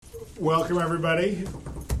Welcome, everybody.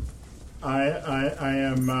 I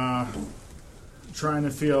am trying to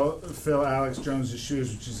fill Alex Jones's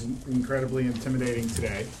shoes, which is incredibly intimidating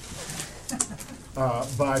today.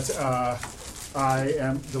 But I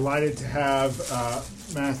am delighted to have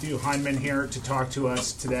Matthew Hindman here to talk to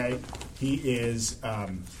us today. He is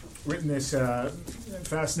written this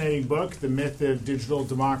fascinating book, The Myth of Digital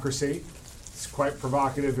Democracy. It's quite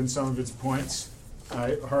provocative in some of its points.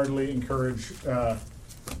 I heartily encourage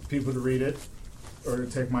people to read it, or to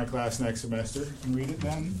take my class next semester and read it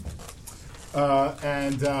then.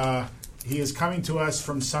 And he is coming to us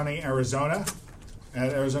from sunny Arizona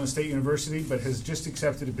at Arizona State University, but has just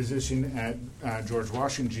accepted a position at George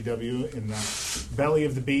Washington GW in the belly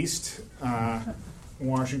of the beast,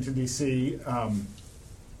 Washington, D.C.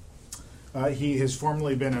 He has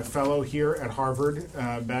formerly been a fellow here at Harvard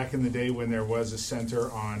back in the day when there was a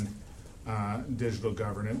center on digital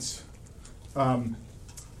governance.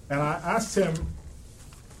 And I asked him,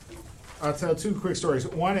 I'll tell two quick stories.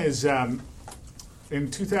 One is in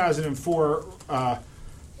 2004,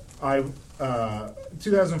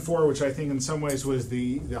 2004, which I think in some ways was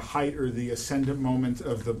the height or the ascendant moment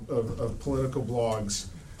of political blogs.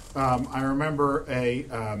 I remember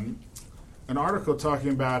an article talking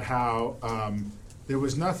about how there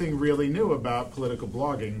was nothing really new about political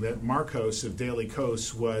blogging, that Marcos of Daily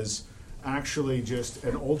Kos was actually just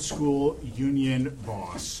an old school union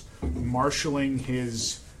boss, marshaling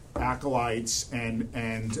his acolytes and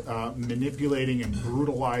manipulating and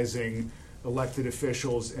brutalizing elected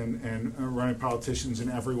officials and running politicians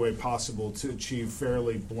in every way possible to achieve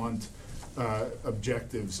fairly blunt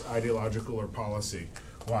objectives, ideological or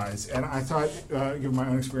policy-wise. And I thought, given my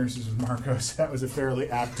own experiences with Marcos, that was a fairly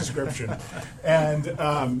apt description. And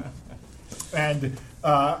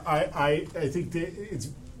I think that it's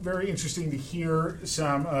very interesting to hear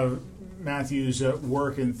some of Matthew's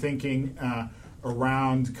work and thinking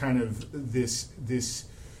around kind of this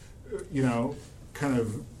kind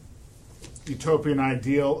of utopian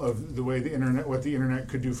ideal of the way the internet, what the internet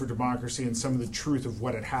could do for democracy, and some of the truth of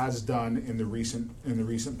what it has done in the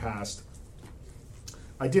recent past.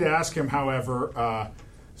 I did ask him, however,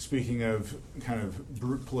 speaking of kind of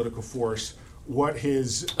brute political force, what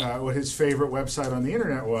his favorite website on the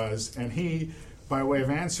internet was, and he, by way of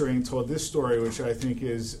answering, told this story, which I think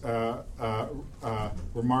is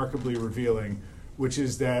remarkably revealing, which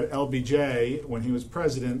is that LBJ, when he was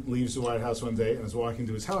president, leaves the White House one day and is walking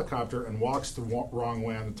to his helicopter and walks the wrong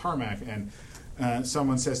way on the tarmac. And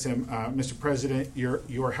someone says to him, Mr. President,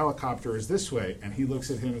 your helicopter is this way. And he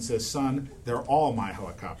looks at him and says, son, they're all my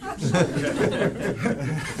helicopters.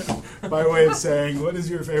 By way of saying, what is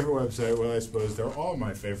your favorite website? Well, I suppose they're all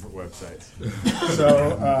my favorite websites.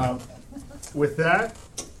 So with that.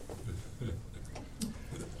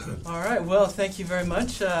 All right. Well, thank you very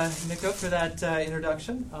much, Nico, for that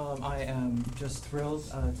introduction. I am just thrilled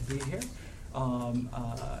to be here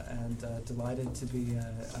and delighted to be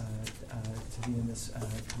in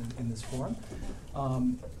this forum.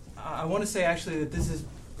 I want to say actually that this is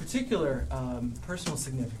particular personal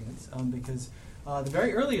significance because the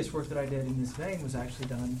very earliest work that I did in this vein was actually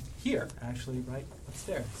done here, actually right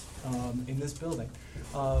upstairs in this building.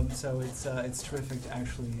 So it's terrific to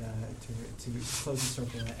actually to close the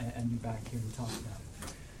circle and be back here to talk about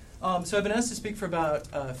it. So I've been asked to speak for about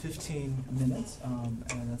 15 minutes,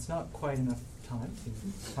 and that's not quite enough time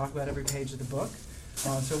to talk about every page of the book.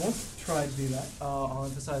 So I won't try to do that. I'll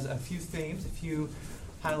emphasize a few themes, a few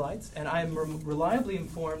highlights, and I'm reliably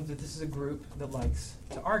informed that this is a group that likes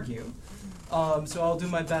to argue. So I'll do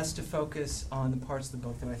my best to focus on the parts of the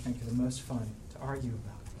book that I think are the most fun to argue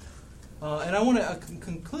about. And I want to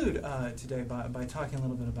conclude today by talking a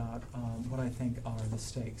little bit about what I think are the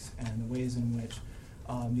stakes and the ways in which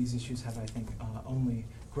these issues have, I think, only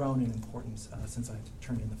grown in importance since I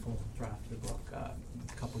turned in the full draft of the book a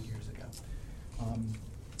couple years ago.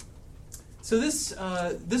 So this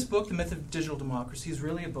book, The Myth of Digital Democracy, is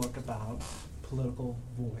really a book about political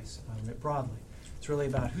voice, writ broadly. It's really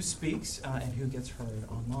about who speaks and who gets heard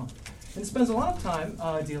online. And it spends a lot of time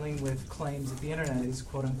dealing with claims that the internet is,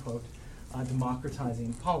 quote-unquote,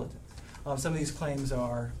 democratizing politics. Some of these claims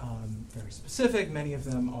are very specific. Many of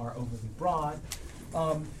them are overly broad.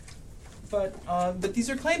 But these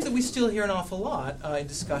are claims that we still hear an awful lot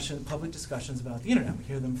in public discussions about the internet. We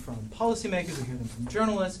hear them from policymakers, we hear them from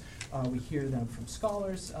journalists, we hear them from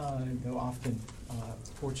scholars, though often,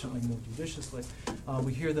 fortunately, more judiciously.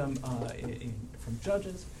 We hear them from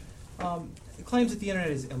judges. The claims that the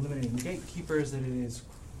internet is eliminating gatekeepers, that it is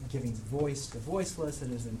giving voice to the voiceless, that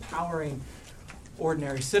it is empowering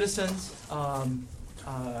ordinary citizens.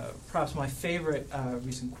 Perhaps my favorite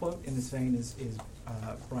recent quote in this vein is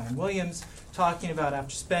Brian Williams, talking about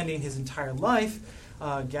after spending his entire life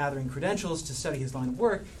gathering credentials to study his line of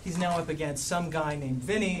work, he's now up against some guy named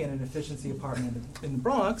Vinny in an efficiency apartment in the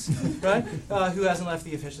Bronx, right, who hasn't left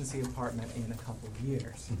the efficiency apartment in a couple of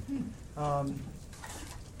years.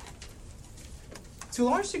 To a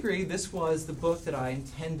large degree, this was the book that I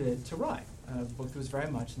intended to write, a book that was very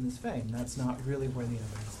much in this vein. That's not really where the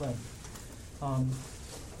evidence led me.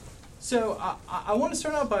 So I want to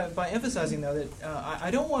start out by emphasizing, though, that I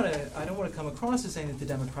don't want to come across as saying that the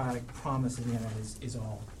democratic promise of the internet is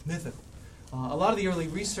all mythical. A lot of the early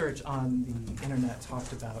research on the internet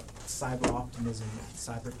talked about cyber optimism,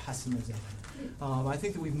 cyber pessimism. I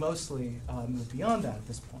think that we've mostly moved beyond that at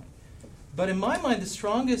this point. But in my mind, the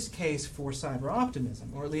strongest case for cyber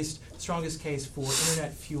optimism, or at least the strongest case for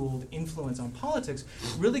internet-fueled influence on politics,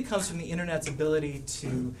 really comes from the internet's ability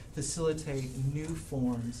to facilitate new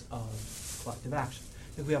forms of collective action.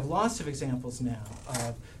 And we have lots of examples now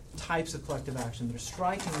of types of collective action that are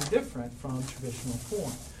strikingly different from traditional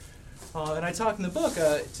forms. And I talk in the book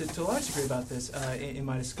to a large degree about this in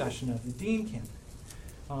my discussion of the Dean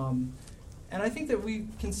campaign. And I think that we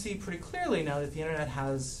can see pretty clearly now that the internet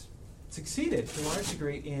has succeeded to a large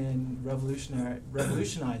degree in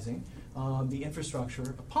revolutionizing the infrastructure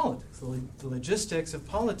of politics. The logistics of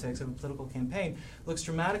politics, of a political campaign, looks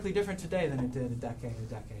dramatically different today than it did a decade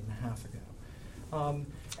and a half ago.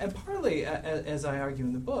 And partly, as I argue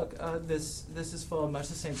in the book, this has followed much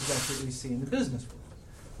the same trajectory that we see in the business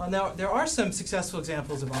world. Now, there are some successful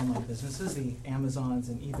examples of online businesses, the Amazons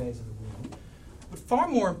and eBays of the world. But far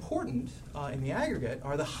more important in the aggregate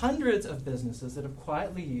are the hundreds of businesses that have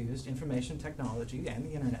quietly used information technology and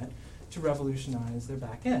the internet to revolutionize their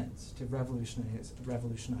back ends, to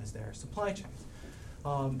revolutionize their supply chains.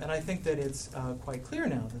 And I think that it's quite clear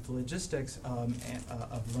now that the logistics of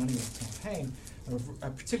running a campaign,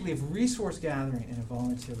 particularly of resource gathering and of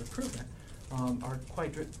volunteer recruitment, are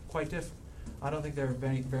quite different. I don't think there are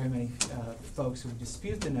very many folks who would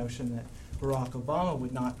dispute the notion that Barack Obama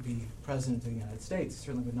would not be president of the United States. He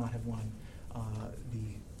certainly would not have won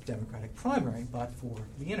the Democratic primary but for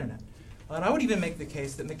the internet. And I would even make the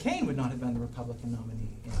case that McCain would not have been the Republican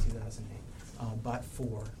nominee in 2008 but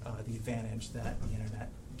for the advantage that the internet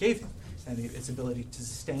gave him and its ability to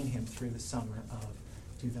sustain him through the summer of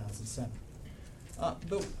 2007.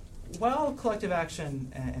 But while collective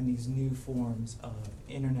action and these new forms of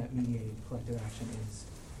internet-mediated collective action is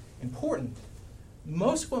important,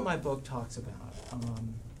 most of what my book talks about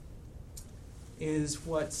is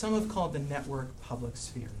what some have called the network public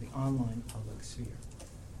sphere, the online public sphere.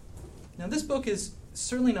 Now, this book is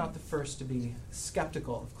certainly not the first to be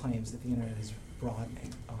skeptical of claims that the internet is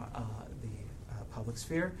broadening the public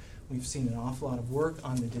sphere. We've seen an awful lot of work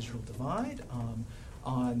on the digital divide,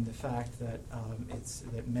 on the fact that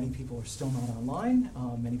that many people are still not online,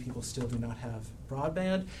 many people still do not have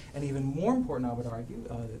broadband, and even more important, I would argue,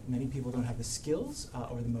 that many people don't have the skills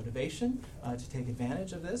or the motivation to take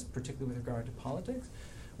advantage of this, particularly with regard to politics.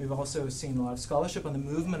 We've also seen a lot of scholarship on the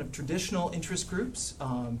movement of traditional interest groups,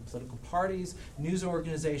 political parties, news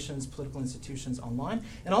organizations, political institutions online,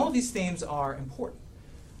 and all of these themes are important.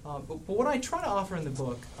 But what I try to offer in the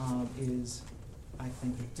book is, I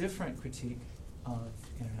think, a different critique of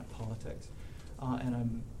internet politics. And I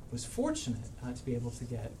was fortunate to be able to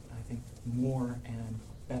get, I think, more and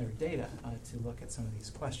better data to look at some of these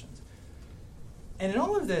questions. And in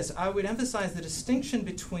all of this, I would emphasize the distinction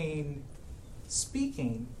between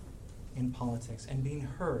speaking in politics and being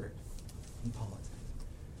heard in politics.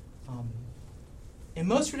 In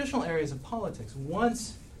most traditional areas of politics,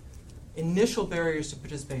 once initial barriers to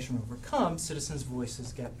participation are overcome, citizens'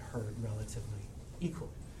 voices get heard relatively equally.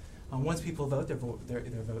 Once people vote, their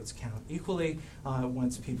votes count equally.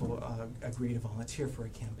 Once people agree to volunteer for a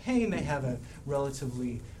campaign, they have a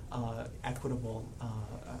relatively equitable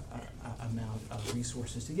amount of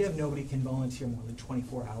resources to give. Nobody can volunteer more than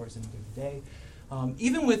 24 hours in a given day.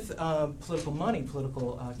 Even with political money,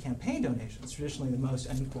 political campaign donations, traditionally the most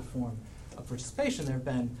unequal form of participation, there have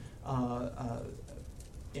been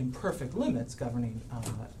imperfect limits governing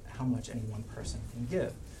how much any one person can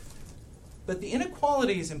give. But the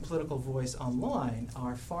inequalities in political voice online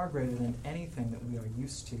are far greater than anything that we are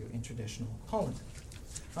used to in traditional politics.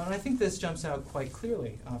 And I think this jumps out quite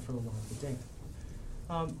clearly for a lot of the data.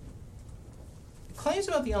 Claims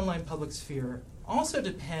about the online public sphere also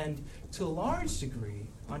depend to a large degree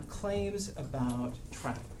on claims about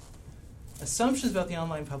traffic. Assumptions about the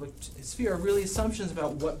online public sphere are really assumptions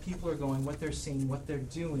about what people are going, what they're seeing, what they're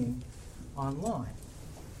doing online.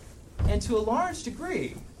 And to a large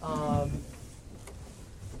degree,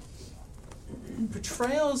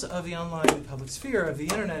 portrayals of the online public sphere, of the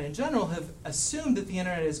internet in general, have assumed that the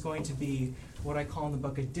internet is going to be what I call in the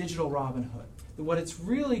book a digital Robin Hood. That what it's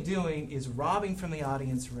really doing is robbing from the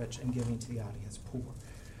audience rich and giving to the audience poor.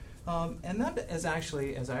 And that is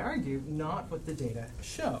actually, as I argue, not what the data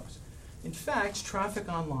shows. In fact, traffic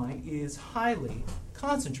online is highly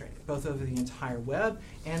concentrated, both over the entire web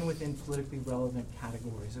and within politically relevant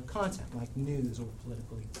categories of content, like news or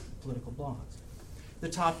political blogs. The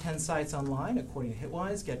top 10 sites online, according to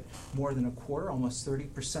Hitwise, get more than a quarter, almost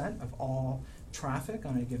 30% of all traffic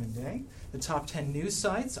on a given day. The top 10 news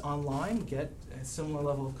sites online get a similar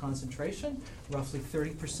level of concentration, roughly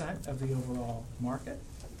 30% of the overall market.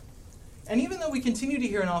 And even though we continue to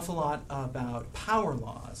hear an awful lot about power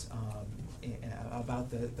laws, about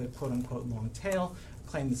the quote-unquote long tail, a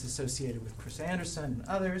claim that's associated with Chris Anderson and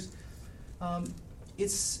others,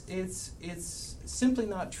 it's simply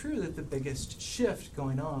not true that the biggest shift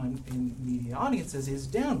going on in media audiences is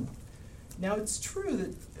downward. Now, it's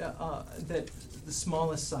true that the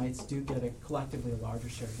smallest sites do get collectively a larger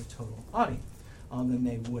share of the total audience than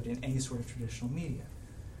they would in any sort of traditional media.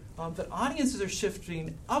 But audiences are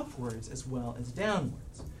shifting upwards as well as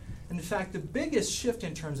downwards. And in fact, the biggest shift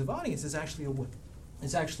in terms of audience is actually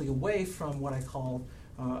away from what I call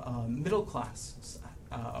middle class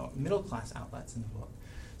outlets in the book,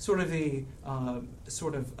 sort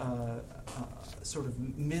of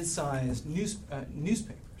mid-sized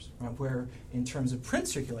newspapers, right, where in terms of print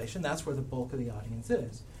circulation, that's where the bulk of the audience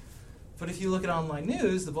is. But if you look at online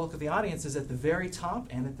news, the bulk of the audience is at the very top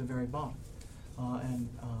and at the very bottom.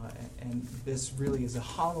 And this really is a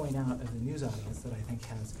hollowing out of the news audience that I think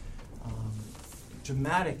has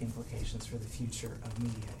dramatic implications for the future of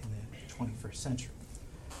media in the 21st century.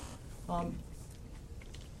 I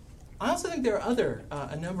also think there are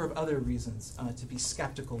a number of other reasons to be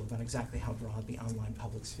skeptical about exactly how broad the online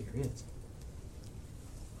public sphere is.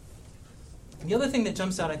 And the other thing that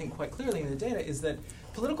jumps out, I think, quite clearly in the data is that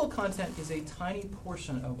political content is a tiny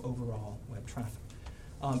portion of overall web traffic.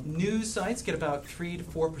 News sites get about 3 to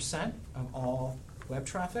 4% of all web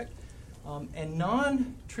traffic, and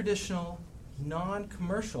non-traditional,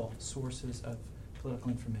 non-commercial sources of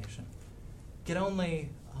political information get only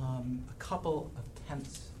a couple of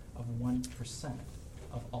tenths of 1%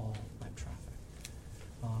 of all web traffic.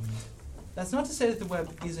 That's not to say that the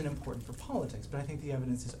web isn't important for politics, but I think the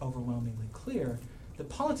evidence is overwhelmingly clear that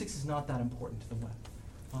politics is not that important to the web.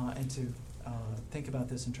 And to think about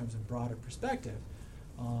this in terms of broader perspective,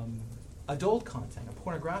 adult content, or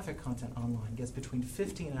pornographic content online gets between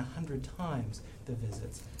 50 and 100 times the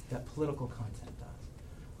visits that political content does,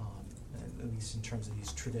 at least in terms of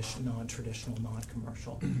these non-traditional,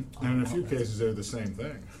 non-commercial. And in a few cases, they're the same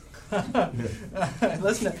thing.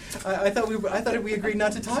 Listen, I thought we agreed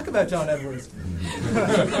not to talk about John Edwards.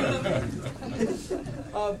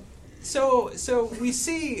 So we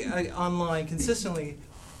see online consistently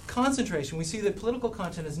concentration. We see that political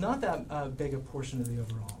content is not that big a portion of the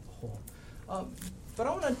overall whole. But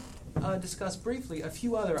I want to discuss briefly a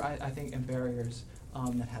few other, I think, barriers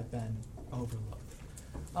that have been overlooked.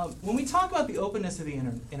 When we talk about the openness of the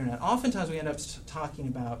internet, oftentimes we end up talking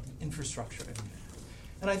about infrastructure of the internet.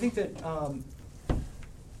 And I think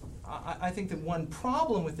that one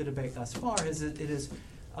problem with the debate thus far is that it is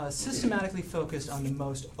systematically focused on the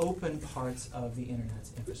most open parts of the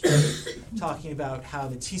internet's infrastructure, talking about how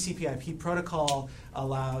the TCP/IP protocol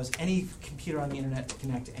allows any computer on the internet to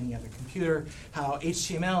connect to any other computer, how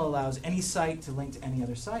HTML allows any site to link to any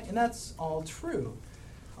other site, and that's all true.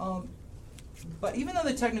 But even though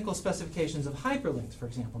the technical specifications of hyperlinks, for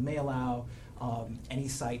example, may allow any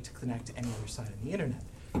site to connect to any other site on the internet,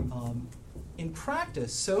 in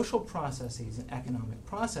practice, social processes and economic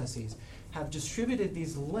processes have distributed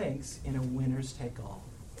these links in a winners-take-all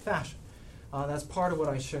fashion. That's part of what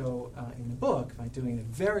I show in the book by doing a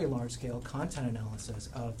very large-scale content analysis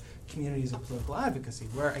of communities of political advocacy,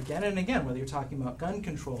 where again and again, whether you're talking about gun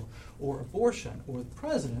control or abortion or the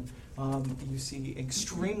president, you see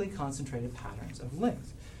extremely concentrated patterns of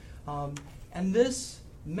links. And this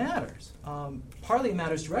matters. Partly it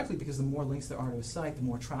matters directly because the more links there are to a site, the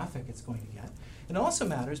more traffic it's going to get. It also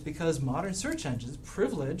matters because modern search engines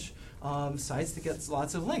privilege sites that get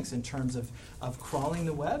lots of links in terms of crawling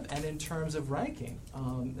the web and in terms of ranking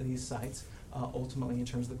these sites, ultimately in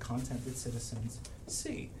terms of the content that citizens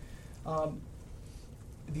see.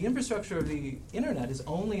 The infrastructure of the internet is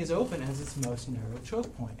only as open as its most narrow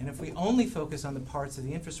choke point. And if we only focus on the parts of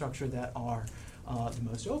the infrastructure that are the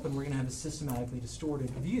most open, we're going to have a systematically distorted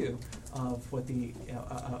view of what the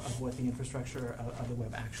infrastructure of the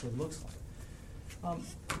web actually looks like.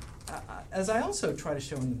 as I also try to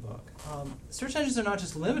show in the book, search engines are not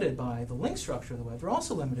just limited by the link structure of the web, they're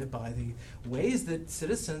also limited by the ways that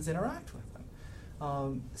citizens interact with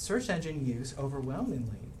them. Search engine use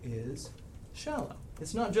overwhelmingly is shallow.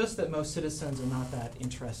 It's not just that most citizens are not that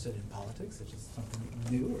interested in politics, which is something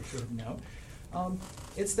that you knew or should have known.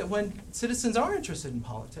 It's that when citizens are interested in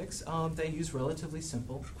politics, they use relatively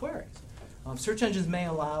simple queries. Search engines may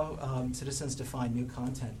allow citizens to find new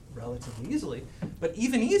content relatively easily, but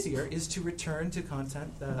even easier is to return to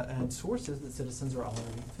content and sources that citizens are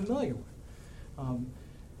already familiar with.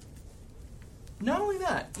 Not only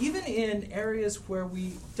that, even in areas where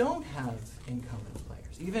we don't have incumbent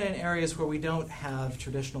players, even in areas where we don't have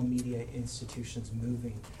traditional media institutions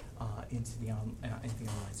moving into the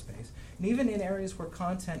online space, and even in areas where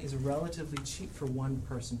content is relatively cheap for one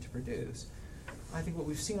person to produce, I think what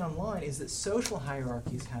we've seen online is that social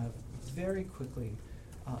hierarchies have very quickly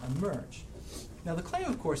emerged. Now, the claim,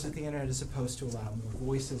 of course, that the internet is supposed to allow more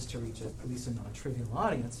voices to reach at least a non-trivial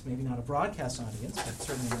audience, maybe not a broadcast audience, but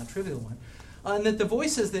certainly a non-trivial one, and that the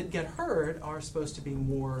voices that get heard are supposed to be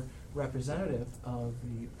more representative of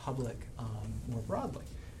the public more broadly.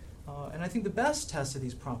 And I think the best test of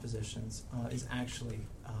these propositions is actually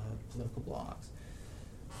political blogs.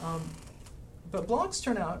 But blogs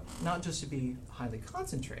turn out not just to be highly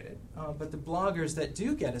concentrated, but the bloggers that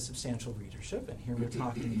do get a substantial readership, and here we're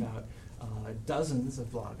talking about dozens of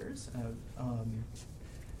bloggers,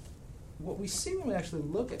 what we see when we actually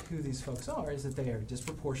look at who these folks are is that they are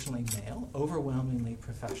disproportionately male, overwhelmingly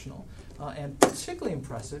professional, and particularly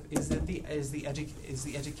impressive is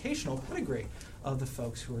the educational pedigree of the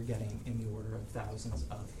folks who are getting in the order of thousands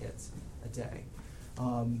of hits a day.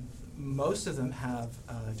 Most of them have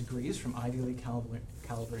degrees from Ivy League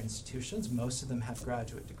caliber institutions. Most of them have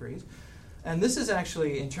graduate degrees. And this is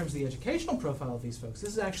actually, in terms of the educational profile of these folks,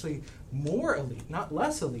 this is actually more elite, not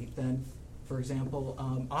less elite than, for example,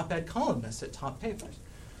 op-ed columnists at top papers.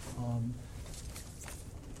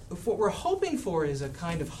 What we're hoping for is a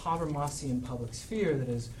kind of Habermasian public sphere that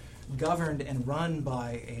is governed and run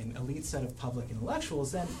by an elite set of public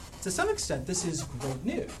intellectuals, then to some extent this is great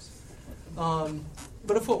news.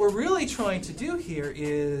 But if what we're really trying to do here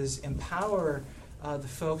is empower the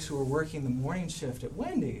folks who are working the morning shift at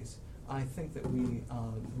Wendy's, I think that we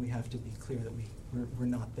have to be clear that we're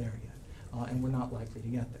not there yet, and we're not likely to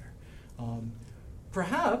get there.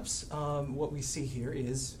 Perhaps what we see here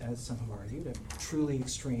is, as some have argued, a truly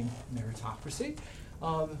extreme meritocracy.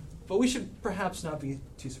 But we should perhaps not be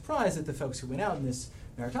too surprised that the folks who went out in this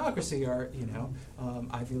meritocracy are,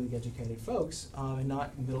 Ivy League educated folks, and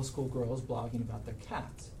not middle school girls blogging about their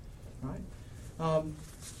cats, right?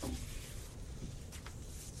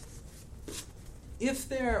 If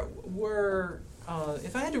there were,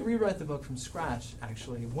 if I had to rewrite the book from scratch,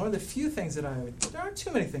 actually, one of the few things that there aren't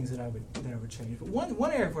too many things that I would change, but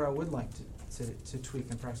one area where I would like to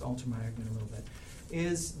tweak and perhaps alter my argument a little bit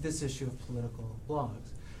is this issue of political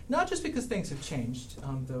blogs. Not just because things have changed,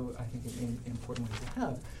 though I think in important ways they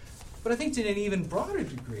have, but I think to an even broader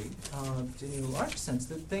degree, to an even larger sense,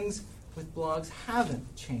 that things with blogs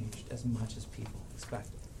haven't changed as much as people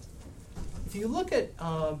expected. If you look at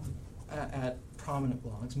prominent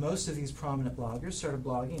blogs, most of these prominent bloggers started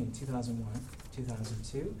blogging in 2001,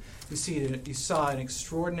 2002. You saw an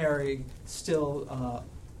extraordinary still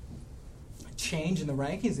change in the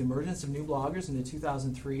rankings, the emergence of new bloggers in the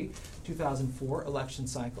 2003, 2004 election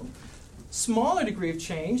cycle. Smaller degree of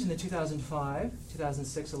change in the 2005,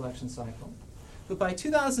 2006 election cycle. But by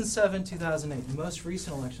 2007, 2008, the most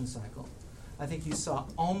recent election cycle, I think you saw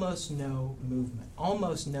almost no movement,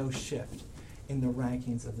 almost no shift in the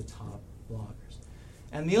rankings of the top bloggers.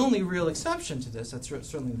 And the only real exception to this, that's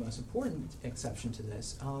certainly the most important exception to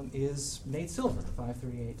this, is Nate Silver,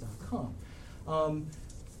 538.com.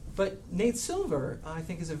 But Nate Silver, I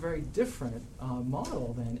think, is a very different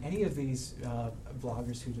model than any of these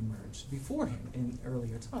bloggers who'd emerged before him in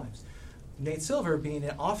earlier times. Nate Silver being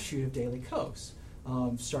an offshoot of Daily Kos,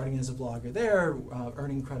 starting as a blogger there,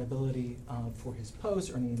 earning credibility for his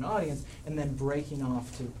posts, earning an audience, and then breaking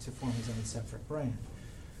off to form his own separate brand.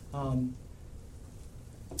 I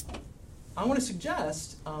want to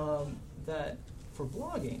suggest that for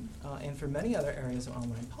blogging and for many other areas of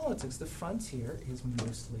online politics, the frontier is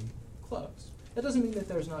mostly closed. That doesn't mean that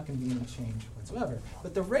there's not going to be any change whatsoever,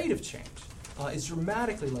 but the rate of change is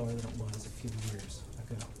dramatically lower than it was a few years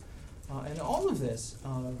ago. And all of this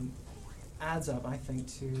adds up, I think,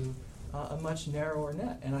 to a much narrower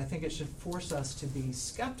net, and I think it should force us to be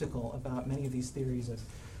skeptical about many of these theories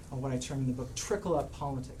what I term in the book trickle-up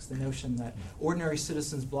politics, the notion that ordinary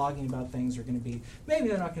citizens blogging about things are going to be, maybe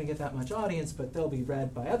they're not going to get that much audience, but they'll be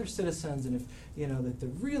read by other citizens, and if, that the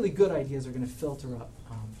really good ideas are going to filter up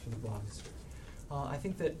for the blogosphere. I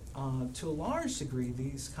think that to a large degree,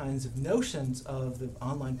 these kinds of notions of the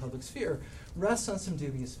online public sphere rest on some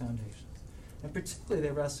dubious foundations. And particularly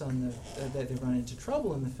they rest on that they run into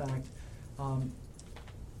trouble in the fact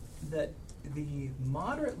that the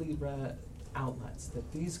moderately read outlets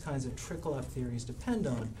that these kinds of trickle-up theories depend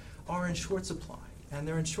on are in short supply. And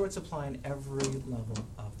they're in short supply in every level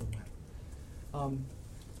of the web.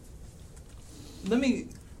 Let me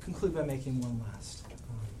conclude by making one last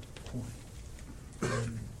point.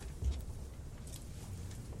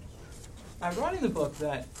 I write in the book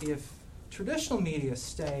that if traditional media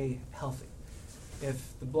stay healthy,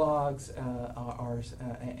 if the blogs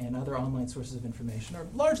and other online sources of information are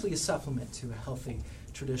largely a supplement to a healthy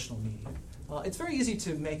traditional media, it's very easy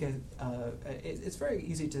to make it's very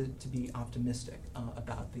easy to be optimistic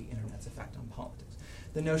about the internet's effect on politics.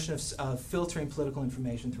 The notion of filtering political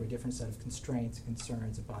information through a different set of constraints,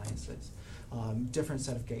 concerns, and biases, different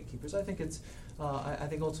set of gatekeepers. I think I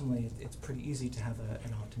think ultimately it's pretty easy to have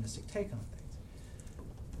an optimistic take on things.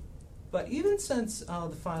 But even since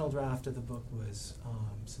the final draft of the book was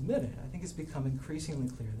submitted, I think it's become increasingly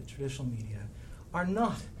clear that traditional media are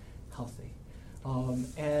not healthy.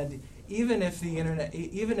 And even if the internet,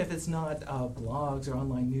 even if it's not blogs or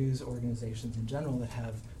online news organizations in general that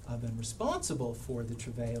have been responsible for the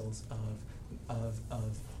travails of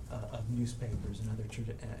newspapers and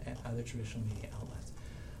other traditional media outlets,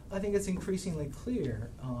 I think it's increasingly clear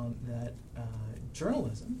that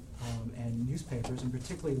journalism and newspapers, and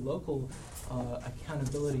particularly local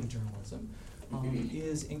accountability journalism,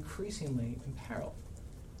 is increasingly imperiled.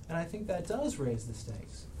 And I think that does raise the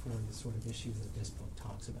stakes for the sort of issues that this book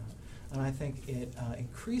talks about. And I think it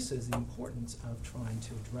increases the importance of trying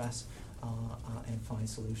to address and find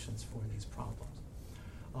solutions for these problems.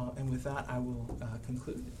 And with that, I will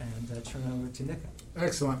conclude and turn over to Nico.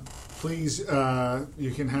 Excellent. Please,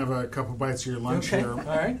 you can have a couple bites of your lunch here. All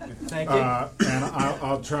right. Thank you. And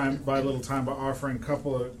I'll try and buy a little time by offering a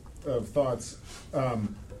couple of thoughts.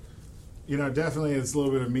 Definitely it's a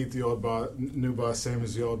little bit of meet the old boss, new boss, same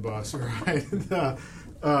as the old boss, right?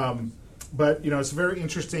 But it's very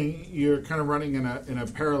interesting. You're kind of running in a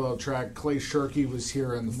parallel track. Clay Shirky was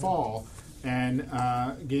here in the fall and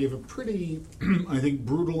gave a pretty, I think,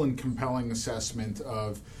 brutal and compelling assessment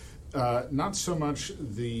of not so much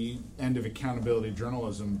the end of accountability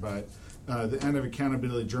journalism, but the end of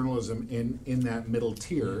accountability journalism in that middle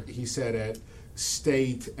tier. He said at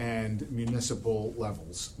state and municipal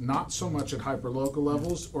levels, not so much at hyperlocal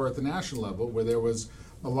levels or at the national level, where there was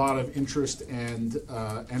a lot of interest and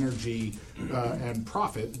energy and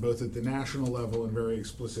profit, both at the national level in a very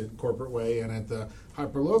explicit corporate way and at the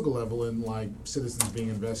hyperlocal level in like citizens being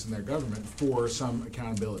invested in their government for some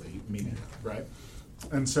accountability media, right?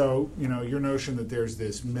 And so, your notion that there's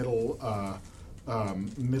this middle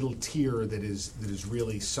tier that is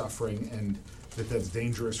really suffering and that's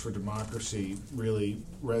dangerous for democracy really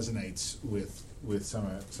resonates with some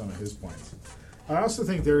of his points. I also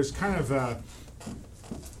think there's kind of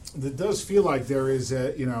that does feel like there is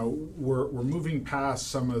we're moving past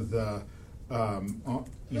some of the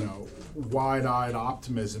wide-eyed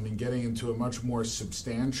optimism and getting into a much more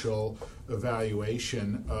substantial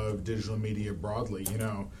evaluation of digital media broadly.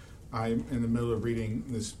 I'm in the middle of reading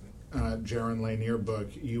this Jaron Lanier book,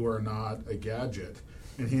 You Are Not a Gadget.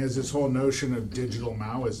 And he has this whole notion of digital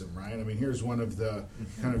Maoism, right? I mean, here's one of the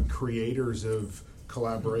kind of creators of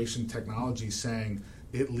collaboration technology saying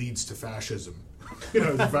it leads to fascism.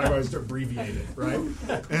 If I was to abbreviate it, right?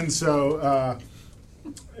 And so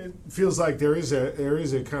it feels like there is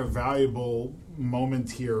a kind of valuable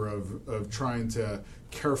moment here of trying to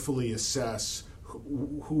carefully assess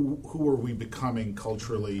who are we becoming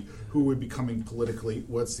culturally, who are we becoming politically,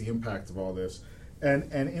 what's the impact of all this, and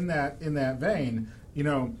in that vein,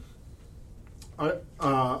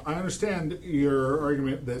 I understand your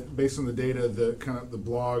argument that based on the data, the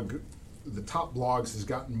top blogs has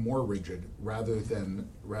gotten more rigid rather than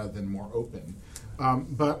more open.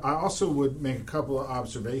 But I also would make a couple of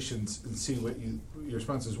observations and see what your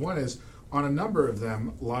response is. One is, on a number of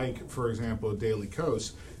them, like, for example, Daily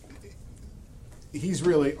Kos, he's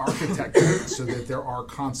really architected so that there are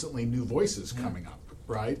constantly new voices coming up,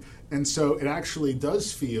 right? And so it actually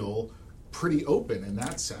does feel pretty open in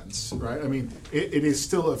that sense, right? I mean, it is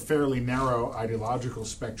still a fairly narrow ideological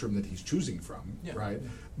spectrum that he's choosing from, right? Yeah.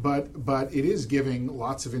 But it is giving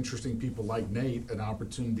lots of interesting people like Nate an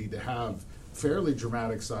opportunity to have fairly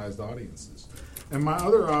dramatic-sized audiences. And my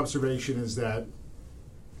other observation is that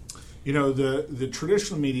the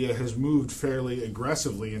traditional media has moved fairly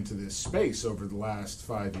aggressively into this space over the last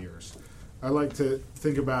 5 years. I like to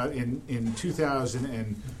think about in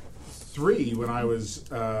 2003 when I was,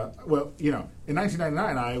 in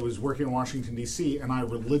 1999 I was working in Washington, D.C., and I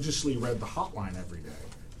religiously read the Hotline every day,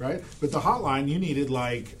 right? But the Hotline, you needed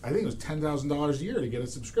I think it was $10,000 a year to get a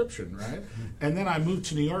subscription, right? And then I moved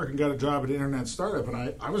to New York and got a job at an internet startup, and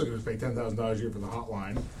I wasn't going to pay $10,000 a year for the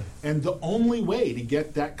Hotline. And the only way to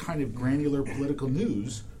get that kind of granular political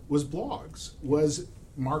news was blogs, was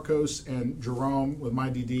Marcos and Jerome with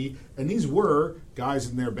MyDD, and these were guys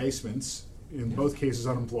in their basements, in both cases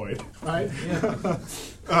unemployed, right?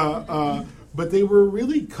 But they were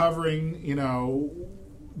really covering,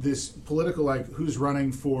 this political, who's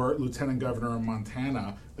running for lieutenant governor in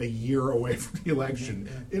Montana a year away from the election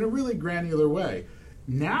in a really granular way.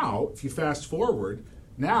 Now, if you fast forward,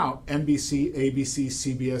 now NBC, ABC,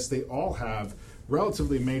 CBS, they all have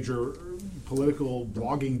relatively major political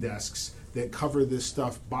blogging desks that cover this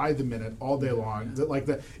stuff by the minute all day long.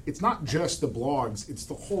 It's not just the blogs, it's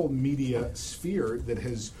the whole media sphere that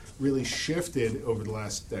has really shifted over the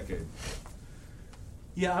last decade.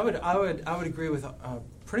 Yeah, I would agree with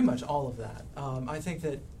pretty much all of that. I think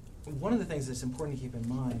that one of the things that's important to keep in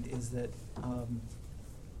mind is that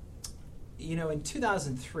in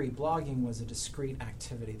 2003, blogging was a discrete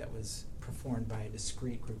activity that was performed by a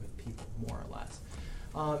discrete group of people, more or less.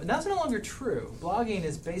 And that's no longer true. Blogging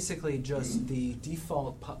is basically just the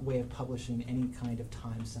default way of publishing any kind of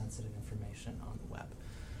time-sensitive information on the web.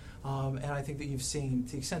 And I think that you've seen,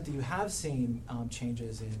 to the extent that you have seen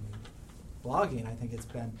changes in blogging, I think it's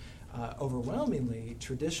been overwhelmingly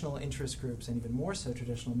traditional interest groups, and even more so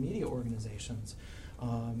traditional media organizations,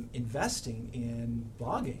 investing in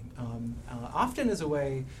blogging, often as a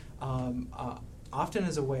way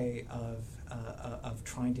of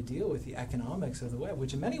trying to deal with the economics of the web,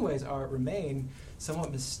 which in many ways remain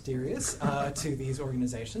somewhat mysterious to these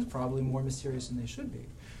organizations, probably more mysterious than they should be.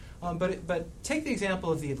 But take the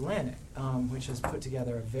example of The Atlantic, which has put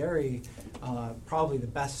together a very, certainly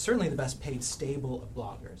the best paid stable of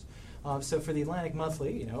bloggers. So for The Atlantic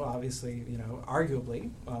Monthly, obviously, arguably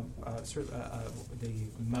the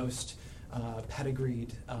most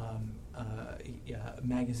pedigreed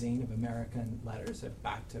magazine of American letters,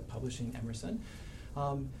 back to publishing Emerson.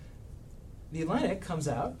 The Atlantic comes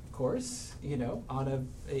out, of course, comes out on a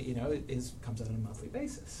monthly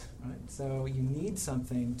basis, right? So you need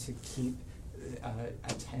something to keep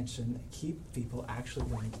attention, keep people actually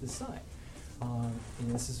going to the site.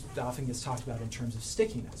 This often gets talked about in terms of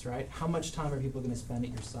stickiness, right? How much time are people going to spend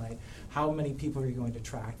at your site? How many people are you going to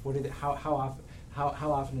attract? How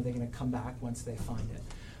often are they going to come back once they find it?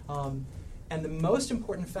 And the most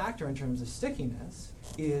important factor in terms of stickiness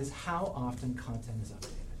is how often content is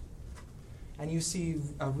updated. And you see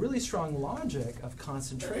a really strong logic of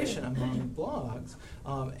concentration among blogs,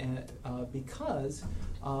 because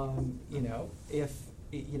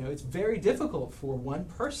it's very difficult for one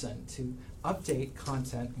person to update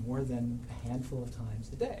content more than a handful of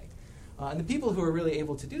times a day. And the people who are really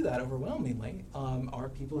able to do that overwhelmingly are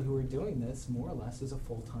people who are doing this more or less as a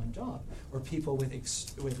full-time job, or people with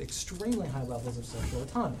extremely high levels of social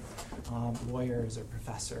autonomy, lawyers or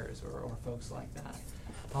professors or folks like that.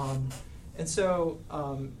 And so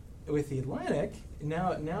with The Atlantic,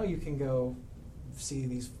 now you can go see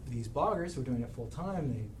these bloggers who are doing it full-time.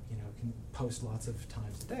 They can post lots of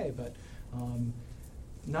times a day, but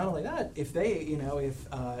not only that, if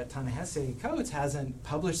Ta-Nehisi Coates hasn't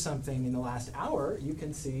published something in the last hour, you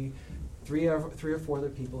can see three or four other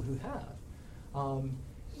people who have.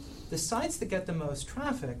 The sites that get the most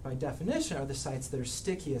traffic, by definition, are the sites that are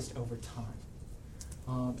stickiest over time.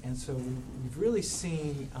 And so we've really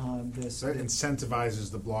seen this. That incentivizes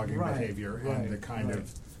the blogging behavior and the kind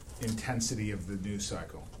of intensity of the news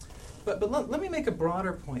cycle. But let me make a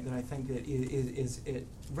broader point that I think that is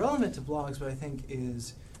relevant to blogs, but I think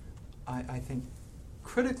is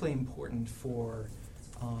critically important for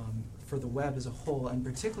the web as a whole, and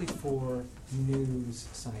particularly for news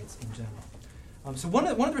sites in general. So one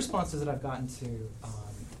of the responses that I've gotten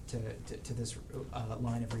to this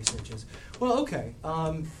line of research is, well, okay,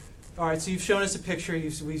 all right, so you've shown us a picture,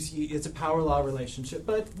 it's a power law relationship,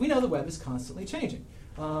 but we know the web is constantly changing.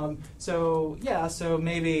 So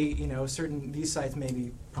maybe these sites may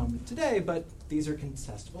be prominent today, but these are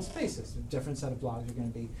contestable spaces. A different set of blogs are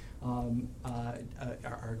going to be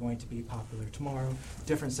are going to be popular tomorrow.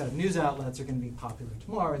 Different set of news outlets are going to be popular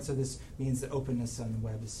tomorrow, and so this means that openness on the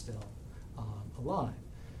web is still alive.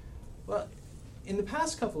 Well, in the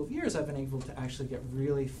past couple of years, I've been able to actually get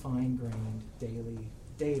really fine-grained daily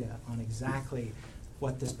data on exactly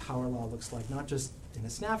what this power law looks like, not just in a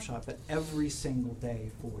snapshot, but every single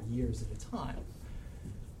day for years at a time.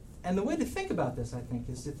 And the way to think about this, I think,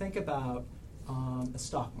 is to think about a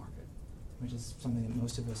stock market, which is something that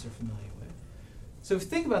most of us are familiar with. So if you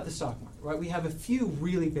think about the stock market, right, we have a few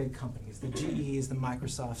really big companies, the GEs, the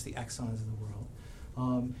Microsofts, the Exxons of the world.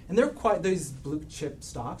 And these blue chip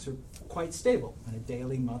stocks are quite stable on a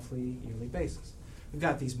daily, monthly, yearly basis. We've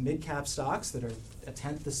got these mid-cap stocks that are a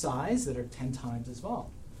tenth the size, that are 10 times as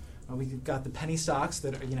volatile. We've got the penny stocks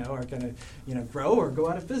that are going to grow or go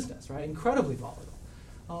out of business, right? Incredibly volatile.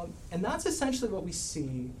 And that's essentially what we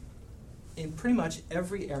see in pretty much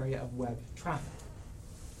every area of web traffic.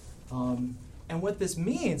 And what this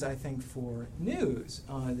means, I think, for news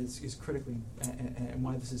is critically, and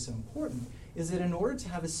why this is so important, is that in order to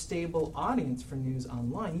have a stable audience for news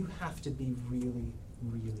online, you have to be really,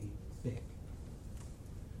 really big.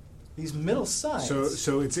 These middle sites.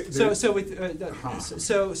 So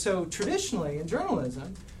traditionally in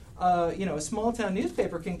journalism, a small town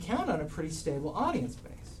newspaper can count on a pretty stable audience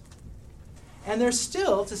base. And there's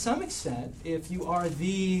still, to some extent, if you are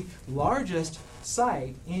the largest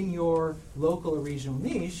site in your local or regional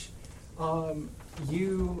niche,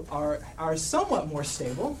 you are somewhat more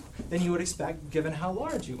stable than you would expect given how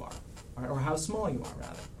large you are, or how small you are,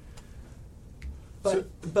 rather.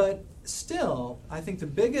 But still, I think the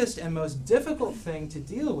biggest and most difficult thing to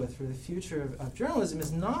deal with for the future of journalism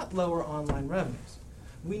is not lower online revenues.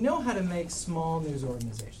 We know how to make small news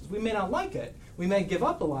organizations. We may not like it. We may give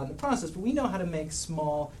up a lot in the process, but we know how to make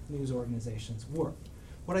small news organizations work.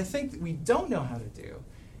 What I think that we don't know how to do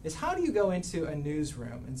is how do you go into a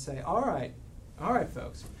newsroom and say, all right,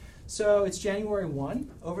 folks, so it's January 1.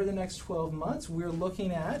 Over the next 12 months, we're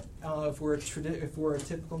looking at, if we're a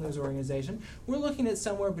typical news organization, we're looking at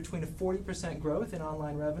somewhere between a 40% growth in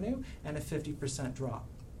online revenue and a 50% drop.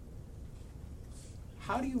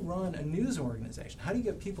 How do you run a news organization? How do you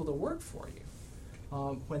get people to work for you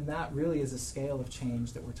when that really is a scale of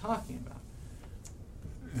change that we're talking about?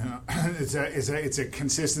 It's a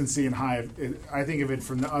consistency and high. I think of it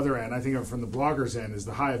from the other end. I think of it from the blogger's end is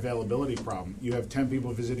the high availability problem. You have 10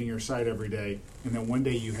 people visiting your site every day, and then one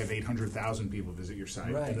day you have 800,000 people visit your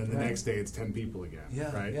site, and then the next day it's 10 people again.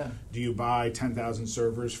 Right? Yeah. Do you buy 10,000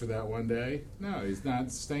 servers for that one day? No, it's not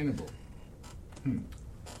sustainable.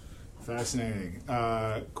 Fascinating.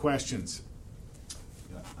 Questions?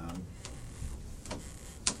 Yeah,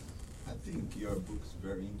 I think your book's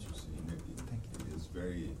very interesting. It is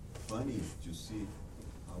very funny to see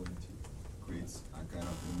how it creates a kind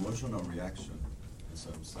of emotional reaction in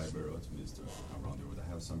some cyber optimists around the world. I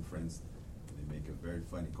have some friends, they make a very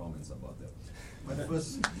funny comments about that. My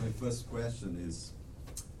first question is,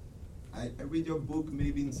 I read your book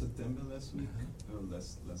maybe in September last week,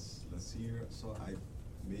 last year, so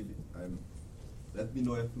let me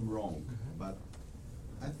know if I'm wrong, but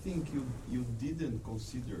I think you didn't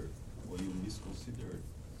consider, or you misconsidered,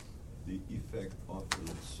 the effect of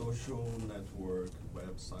the social network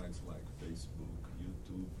websites like Facebook,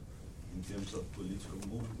 YouTube, in terms of political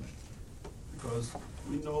movement. Because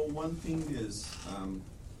we know one thing is,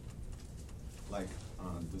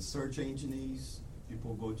 the search engines,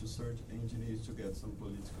 people go to search engines to get some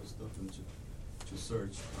political stuff and to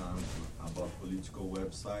search about political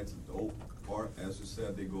websites, or as you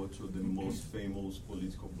said, they go to the most famous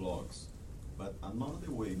political blogs. But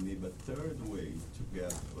another way, maybe a third way to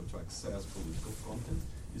get or to access political content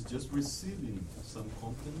is just receiving some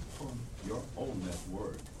content from your own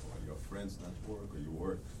network, or your friend's network, or your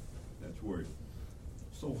work network.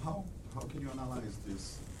 So how can you analyze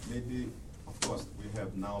this? Maybe, of course, we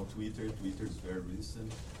have now Twitter. Twitter is very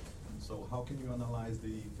recent. So how can you analyze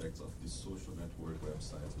the effects of these social network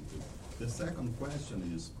websites? The second question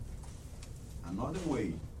is, another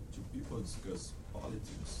way to people discuss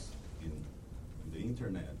politics in the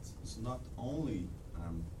internet is not only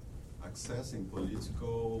accessing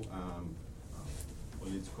political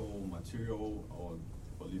material or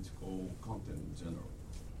political content in general.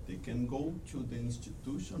 They can go to the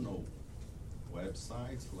institutional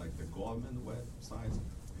websites, like the government websites.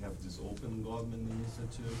 We have this Open Government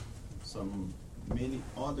Initiative, many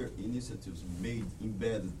other initiatives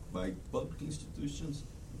embedded by public institutions.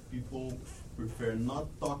 People prefer not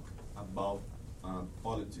talk about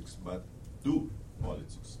politics, but do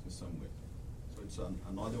politics in some way. So it's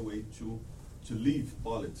another way to live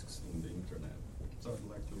politics in the internet. So I'd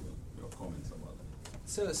like your comments about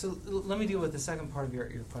that. So let me deal with the second part of your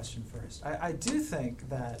question first. I do think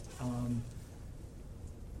that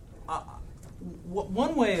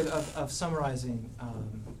one way of summarizing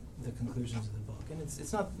the conclusions of the book, and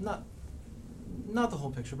it's not the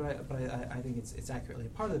whole picture, but I think it's accurately a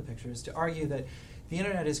part of the picture, is to argue that the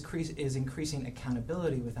internet is increasing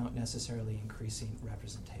accountability without necessarily increasing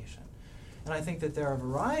representation. And I think that there are a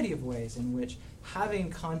variety of ways in which having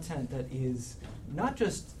content that is not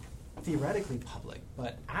just theoretically public,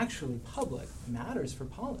 but actually public matters for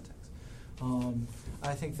politics.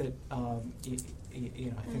 I think that I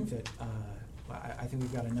think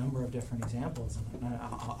we've got a number of different examples, and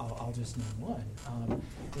I'll just name one.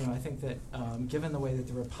 I think that given the way that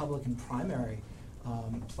the Republican primary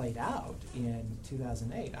played out in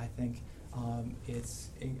 2008, I think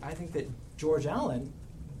that George Allen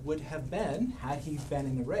would have been, had he been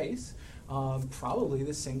in the race, probably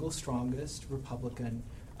the single strongest Republican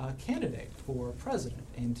candidate for president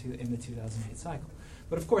in the 2008 cycle.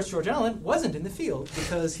 But of course, George Allen wasn't in the field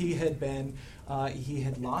because he had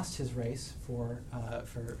lost his race for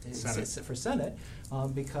Senate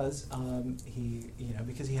because he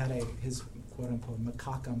had his quote unquote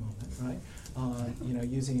macaca moment, right?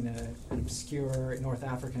 Using an obscure North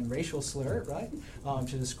African racial slur, right,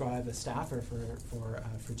 to describe a staffer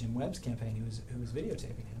for Jim Webb's campaign who was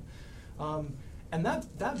videotaping him. And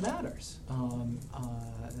that matters,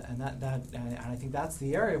 and I think that's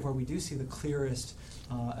the area where we do see the clearest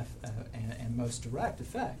and most direct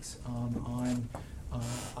effects on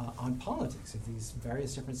politics of these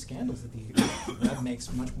various different scandals that the web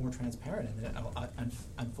makes much more transparent and that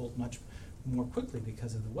unfold much more quickly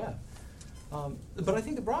because of the web. But I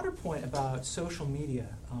think the broader point about social media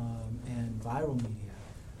and viral media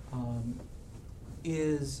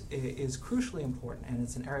is crucially important, and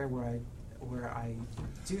it's an area where I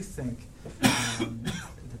do think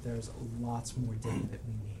that there's lots more data that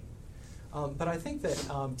we need. But I think that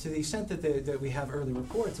to the extent that we have early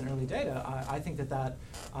reports and early data, I think that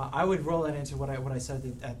I would roll that into what I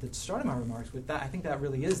said at the start of my remarks. With that, I think that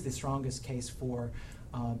really is the strongest case for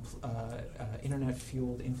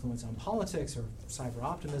internet-fueled influence on politics, or cyber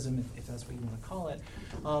optimism, if that's what you want to call it.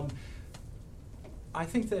 I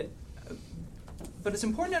think that, but it's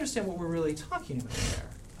important to understand what we're really talking about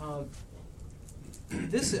there.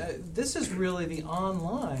 This is really the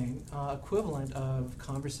online equivalent of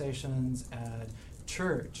conversations at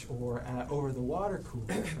church or at over the water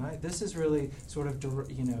cooler, right? This is really sort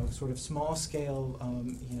of small scale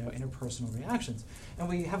interpersonal reactions, and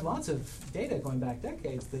we have lots of data going back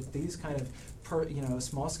decades that these kind of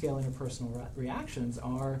small scale interpersonal reactions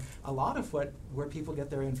are a lot of where people get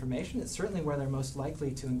their information. It's certainly where they're most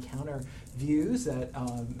likely to encounter views that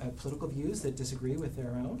political views that disagree with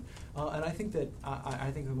their own. And I think that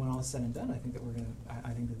when all is said and done, I think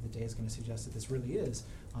that the data is going to suggest that this really is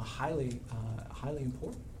highly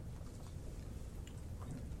important.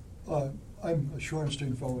 I'm a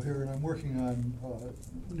Shorenstein fellow here, and I'm working on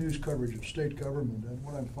news coverage of state government. And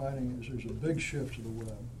what I'm finding is there's a big shift to the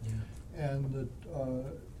web. Yeah. And that,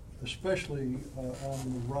 especially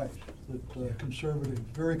on the right, that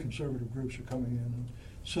very conservative groups are coming in and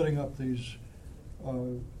setting up these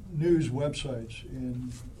news websites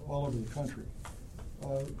in all over the country.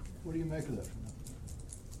 What do you make of that?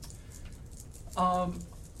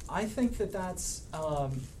 I think that's.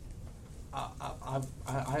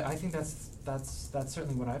 I think that's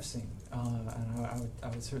certainly what I've seen, and I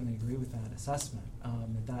would certainly agree with that assessment.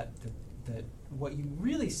 That what you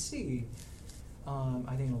really see,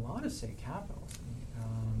 I think, in a lot of state capitals,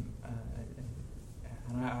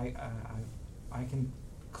 and I can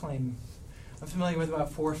claim I'm familiar with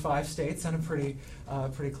about 4 or 5 states on a pretty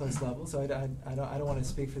close level. So I don't want to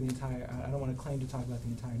speak for the entire. I don't want to claim to talk about the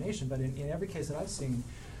entire nation. But in every case that I've seen,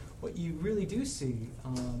 what you really do see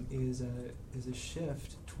is a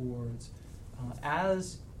shift towards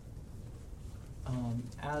as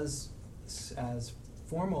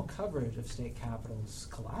formal coverage of state capitals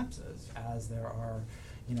collapses, as there are,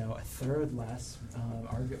 a third less,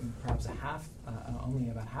 perhaps only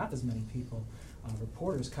about half as many people,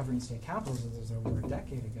 reporters covering state capitals as there were a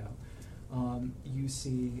decade ago. You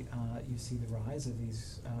see the rise of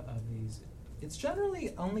these. It's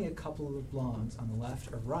generally only a couple of blogs on the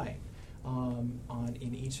left or right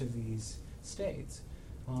in each of these states,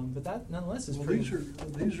 but that nonetheless is pretty.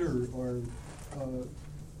 These are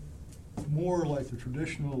more like the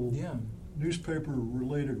traditional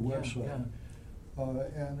newspaper-related website,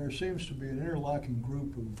 and there seems to be an interlocking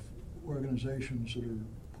group of organizations that are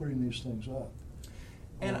putting these things up.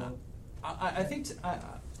 And I think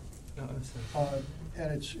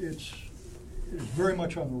and it's very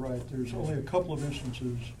much on the right. There's only a couple of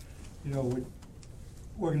instances, with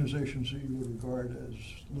organizations that you would regard as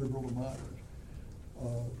liberal or moderate,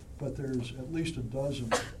 but there's at least a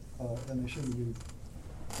dozen, and they seem to be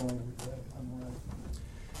going every day on the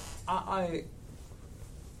right.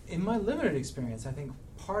 In my limited experience, I think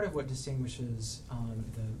part of what distinguishes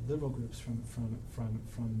the liberal groups from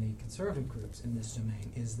the conservative groups in this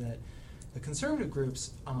domain is that the conservative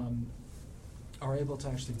groups are able to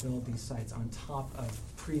actually build these sites on top of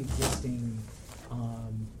pre-existing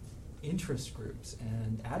interest groups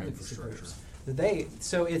and advocacy groups. They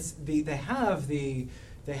have the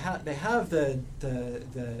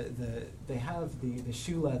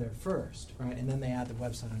shoe leather first, right, and then they add the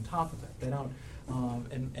website on top of it. They don't,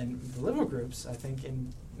 and the liberal groups, I think,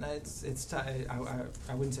 I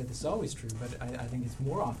wouldn't say this is always true, but I think it's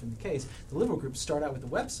more often the case. The liberal groups start out with the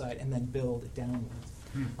website and then build it downwards.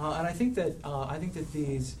 And I think that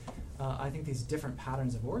these different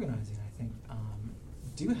patterns of organizing,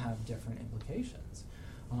 do have different implications,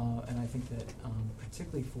 and I think that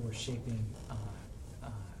particularly for shaping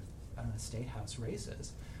state house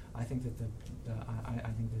races, I think that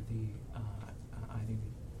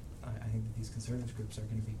these conservative groups are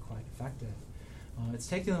going to be quite effective. It's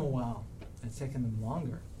taken them a while. It's taken them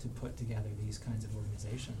longer to put together these kinds of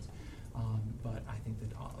organizations, but I think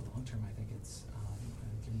that long term, I think it's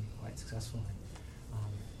going to be quite successful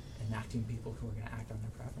in enacting people who are going to act on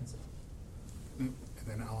their preferences. And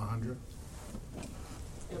then Alejandro.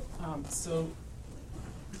 Yep. So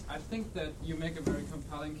I think that you make a very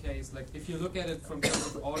compelling case. Like if you look at it from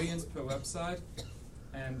terms of audience per website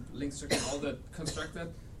and links to all that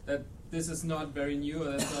constructed, that this is not very new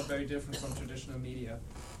or that's not very different from traditional media.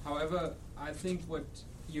 However, I think what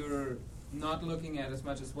you're not looking at as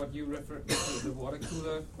much as what you refer to the water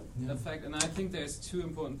cooler effect, and I think there's two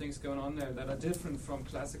important things going on there that are different from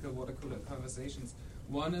classical water cooler conversations.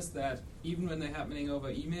 One is that even when they're happening over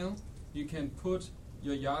email, you can put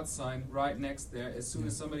your yard sign right next there. As soon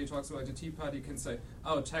as somebody talks about the Tea Party, you can say,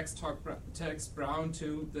 "Oh, text Brown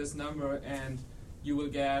to this number, and you will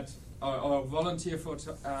get or volunteer for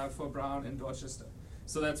Brown in Dorchester."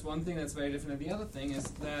 So that's one thing that's very different. And the other thing is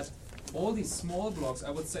that all these small blogs, I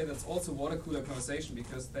would say that's also water cooler conversation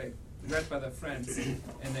because they read by their friends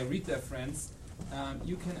and they read their friends.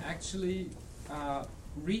 You can actually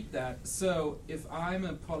read that. So if I'm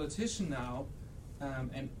a politician now,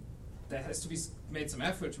 and there has to be made some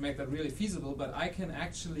effort to make that really feasible, but I can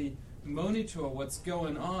actually monitor what's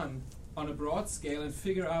going on a broad scale and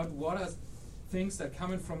figure out what are things that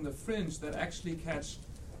come in from the fringe that actually catch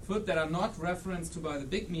foot, that are not referenced to by the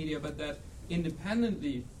big media, but that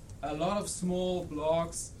independently a lot of small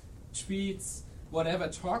blogs, tweets, whatever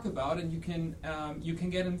talk about, and you can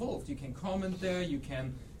get involved. You can comment there, you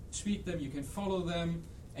can tweet them, you can follow them,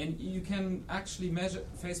 and you can actually measure.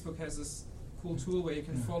 Facebook has this cool tool where you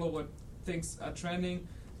can follow what things are trending,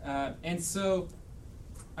 and so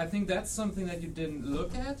I think that's something that you didn't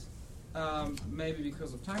look at, maybe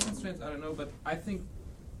because of time constraints, I don't know, but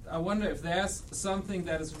I wonder if there's something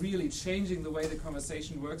that is really changing the way the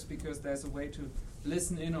conversation works because there's a way to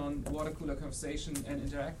listen in on water cooler conversation and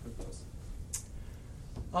interact with those.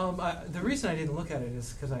 The reason I didn't look at it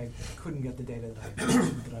is because I couldn't get the data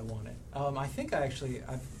that I wanted. I think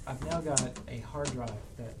I've now got a hard drive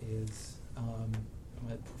that is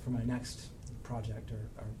for my next project or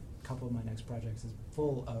a couple of my next projects is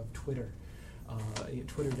full of Twitter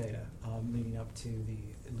data leading up to the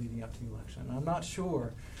election. And I'm not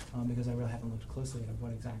sure because I really haven't looked closely at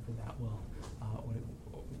what exactly that will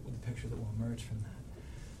the picture that will emerge from that.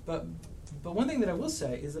 But one thing that I will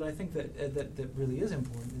say is that I think that really is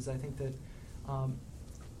important is I think that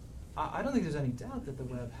I don't think there's any doubt that the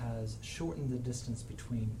web has shortened the distance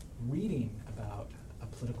between reading about a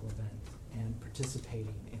political event and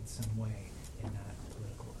participating in some way in that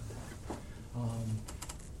political event.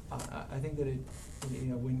 I think that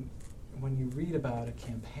when you read about a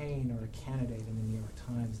campaign or a candidate in the New York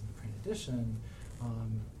Times in the print edition,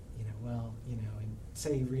 and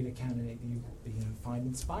say you read a candidate you find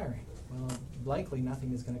inspiring. Well, likely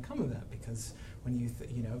nothing is going to come of that because when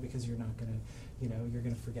because you're not going to, you're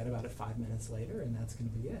going to forget about it 5 minutes later, and that's going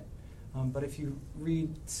to be it. But if you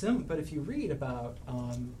read about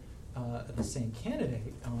the same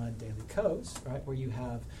candidate on Daily Kos, right, where you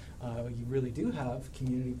really do have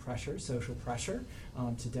community pressure, social pressure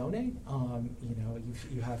to donate.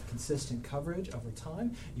 You have consistent coverage over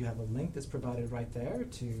time. You have a link that's provided right there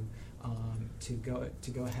to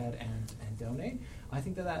go ahead and donate. I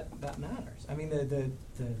think that matters. I mean,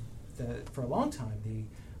 for a long time,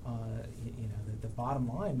 the bottom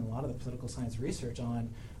line in a lot of the political science research on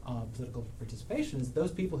political participation is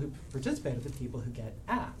those people who participate are the people who get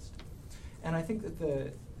asked. And I think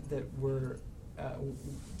that we're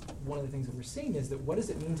one of the things that we're seeing is that what does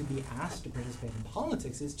it mean to be asked to participate in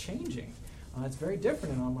politics is changing. It's very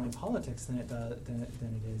different in online politics than it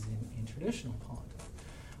is in traditional politics.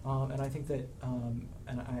 And I think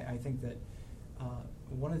that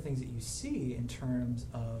one of the things that you see in terms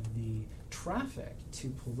of the traffic to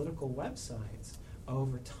political websites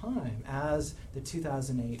over time as the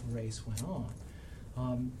 2008 race went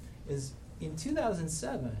on is in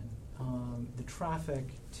 2007, the traffic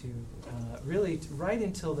to right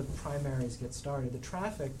until the primaries get started, the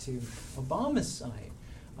traffic to Obama's site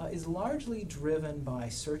is largely driven by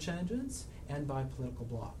search engines and by political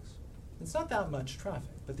blogs. It's not that much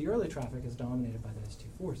traffic, but the early traffic is dominated by those two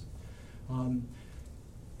forces.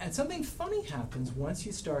 And something funny happens once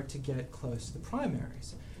you start to get close to the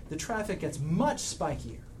primaries. The traffic gets much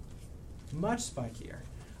spikier.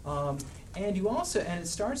 And you also, and it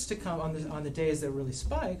starts to come on the days that it really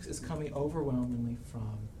spikes, is coming overwhelmingly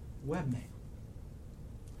from webmail.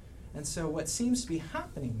 And so what seems to be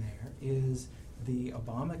happening there is the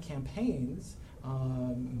Obama campaign's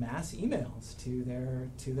mass emails to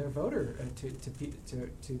their voter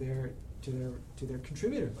to their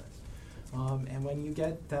contributor list. And when you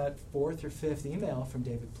get that fourth or fifth email from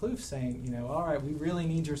David Plouffe saying, you know, all right, we really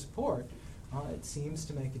need your support, it seems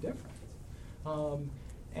to make a difference.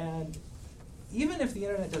 And even if the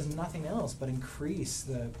internet does nothing else but increase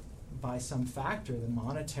by some factor the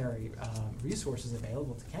monetary resources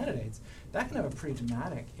available to candidates, that can have a pretty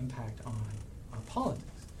dramatic impact on politics.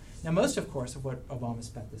 Now, most, of course, of what Obama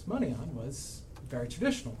spent this money on was very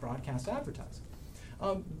traditional broadcast advertising.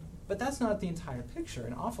 But that's not the entire picture.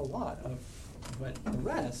 An awful lot of what the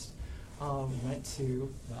rest went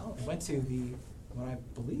to what I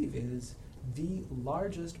believe is the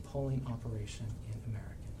largest polling operation in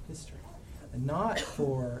American history. And not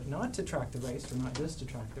to track the race, or not just to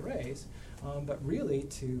track the race, but really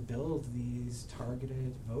to build these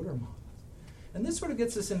targeted voter models. And this sort of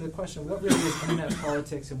gets us into the question of what really is internet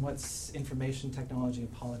politics and what's information technology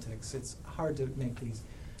and politics. It's hard to make these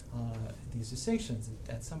distinctions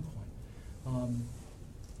at some point.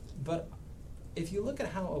 But if you look at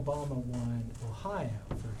how Obama won Ohio,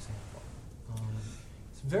 for example,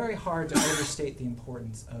 it's very hard to overstate the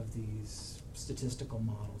importance of these statistical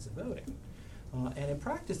models of voting. And in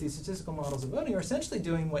practice, these statistical models of voting are essentially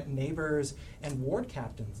doing what neighbors and ward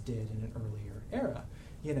captains did in an earlier era.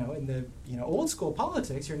 You know, in the old school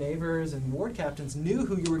politics, your neighbors and ward captains knew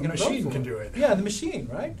who you were going to vote for. The machine can do it. Yeah, the machine,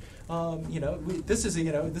 right? This is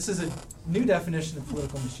a new definition of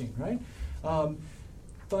political machine, right?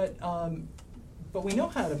 But we know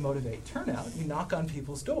how to motivate turnout. You knock on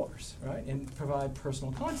people's doors, right, and provide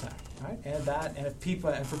personal contact, right? And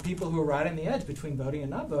for people who are right on the edge between voting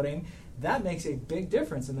and not voting, that makes a big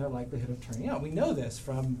difference in their likelihood of turning out. We know this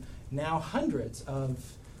from now hundreds of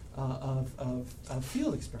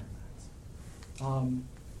field experiments.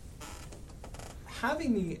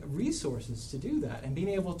 Having the resources to do that and being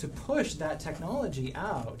able to push that technology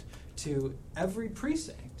out to every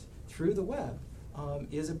precinct through the web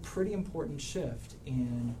is a pretty important shift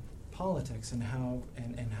in politics and how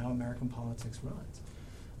American politics runs.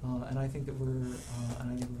 And I think that we're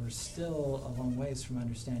still a long ways from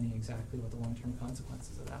understanding exactly what the long-term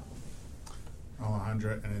consequences of that will be.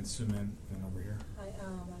 Alejandra, and then Suman, and over here. Hi,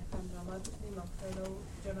 Alejandra Matos, I'm a fellow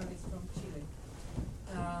journalist from Chile.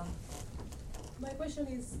 My question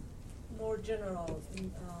is more general,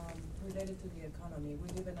 related to the economy. We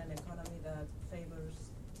live in an economy that favors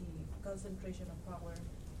the concentration of power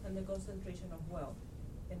and the concentration of wealth,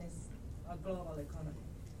 and it's a global economy.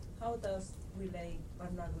 How does relate or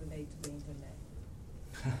not relate to the internet?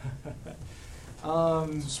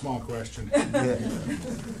 It's a small question.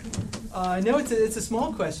 No, it's a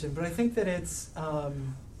small question, but I think that it's.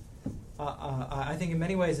 I think in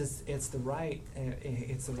many ways it's the right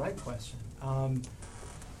question, and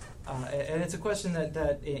it's a question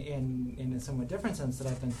that in a somewhat different sense that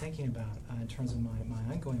I've been thinking about in terms of my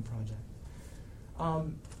ongoing project.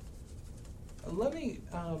 Let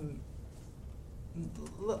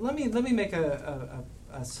me make a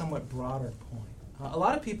somewhat broader point. A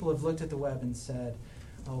lot of people have looked at the web and said,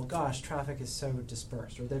 oh gosh, traffic is so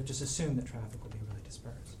dispersed, or they've just assumed that traffic will be really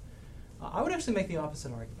dispersed. I would actually make the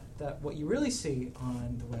opposite argument, that what you really see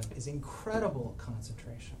on the web is incredible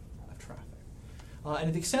concentration of traffic. And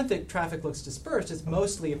to the extent that traffic looks dispersed, it's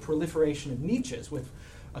mostly a proliferation of niches with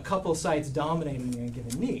a couple sites dominating a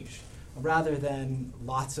given niche, rather than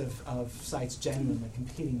lots of sites genuinely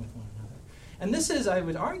competing with one another. And this is, I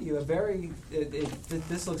would argue,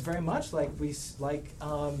 this looks very much like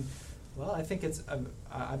I think it's,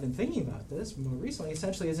 I've been thinking about this more recently,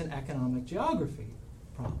 essentially as an economic geography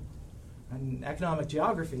problem. And economic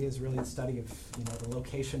geography is really the study of the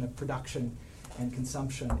location of production and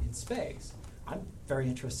consumption in space. I'm very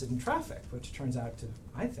interested in traffic, which turns out to,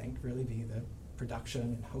 I think, really be the production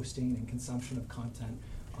and hosting and consumption of content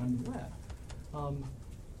on the web.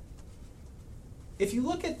 if you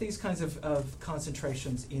look at these kinds of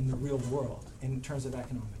concentrations in the real world in terms of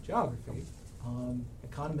economic geography,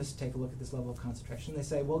 economists take a look at this level of concentration. They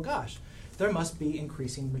say, well, gosh, there must be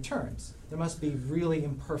increasing returns. There must be really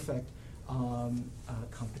imperfect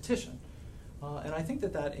competition. And I think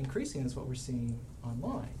that increasing is what we're seeing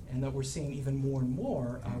online, and that we're seeing even more and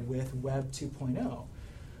more with Web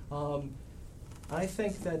 2.0. I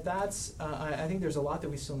think that's, I think there's a lot that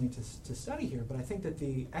we still need to study here, but I think that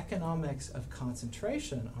the economics of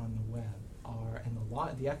concentration on the web and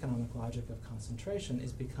the economic logic of concentration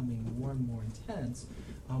is becoming more and more intense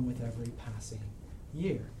with every passing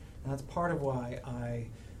year. And that's part of why I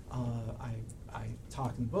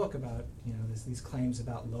talk in the book about these claims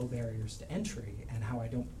about low barriers to entry and how I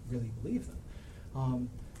don't really believe them.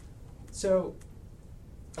 So,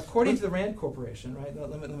 according to the Rand Corporation, right?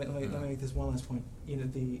 Let me make this one last point.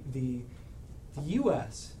 The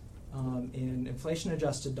U.S. In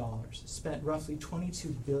inflation-adjusted dollars spent roughly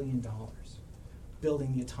 $22 billion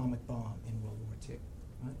building the atomic bomb in World War II.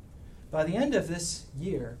 Right? By the end of this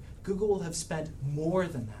year, Google will have spent more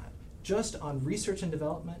than that just on research and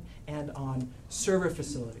development and on server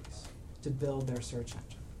facilities to build their search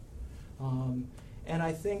engine. And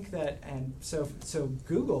I think that, so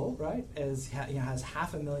Google, right, has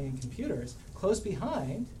 500,000 computers. Close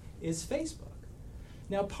behind is Facebook.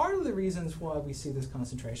 Now, part of the reasons why we see this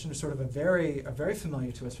concentration are sort of very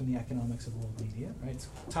familiar to us from the economics of world media, right?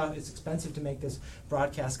 It's expensive to make this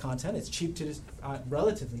broadcast content. It's cheap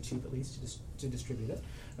relatively cheap at least, to distribute it,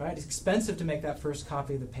 right? It's expensive to make that first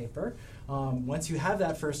copy of the paper. Once you have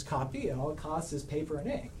that first copy, all it costs is paper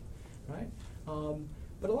and ink, right?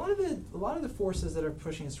 But a lot of the forces that are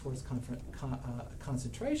pushing us towards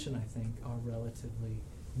concentration, I think, are relatively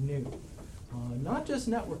new. Not just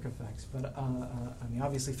network effects, but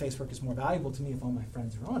obviously Facebook is more valuable to me if all my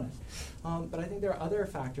friends are on it. But I think there are other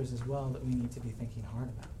factors as well that we need to be thinking hard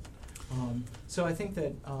about. So I think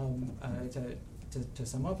that to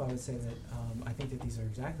sum up, I would say that I think that these are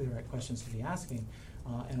exactly the right questions to be asking,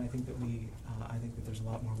 and I think that I think that there's a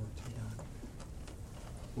lot more work to be done.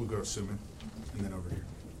 We'll go to Suman, and then over here.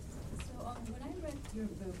 So when I read your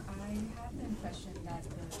book, I had the impression that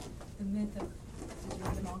the myth of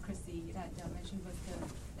democracy that mentioned was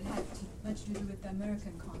it had much to do with the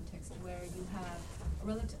American context, where you have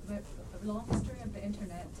a long history of the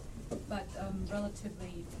internet, but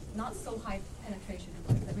relatively not so high penetration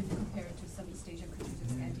when you compare it to some East Asian countries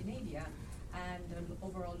in Scandinavia, and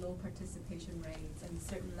overall low participation rates and a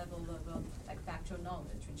certain level of factual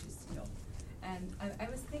knowledge, which is And I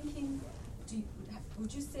was thinking,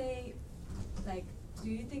 would you say, do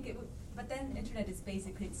you think it would? But then internet is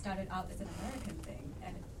basically, it started out as an American thing,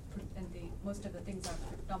 and most of the things are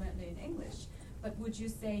predominantly in English. But would you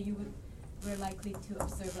say we're likely to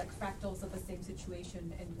observe fractals of the same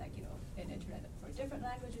situation in internet for different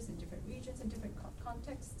languages, in different regions, in different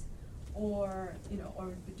contexts, or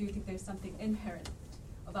do you think there's something inherent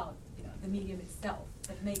about the medium itself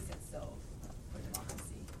that makes it so for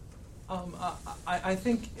democracy? I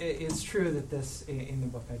think it's true that this, in the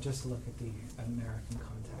book, I just look at the American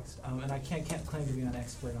context. And I can't claim to be an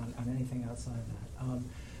expert on anything outside that.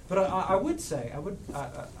 But I would say, I would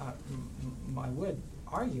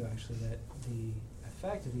argue, actually, that the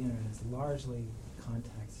effect of the internet is largely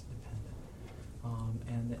context dependent.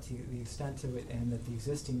 And that to the extent to it, and that the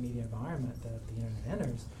existing media environment that the internet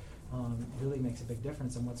enters really makes a big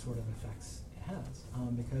difference in what sort of effects it has.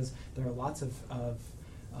 Because there are lots of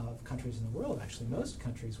countries in the world, actually most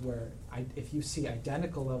countries, where if you see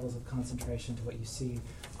identical levels of concentration to what you see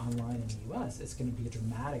online in the U.S., it's going to be a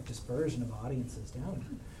dramatic dispersion of audiences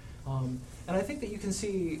down. And I think that you can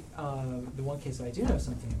see the one case that I do know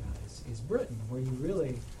something about is Britain, where you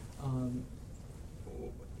really,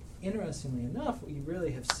 interestingly enough, what you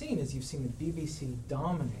really have seen is you've seen the BBC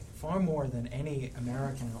dominate far more than any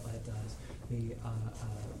American outlet does the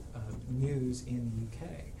news in the UK.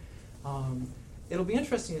 It'll be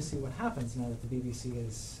interesting to see what happens now that the BBC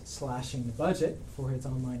is slashing the budget for its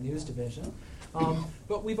online news division.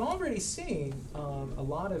 But we've already seen a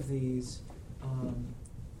lot of these,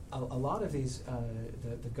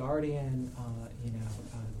 the Guardian, the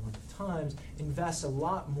London Times invest a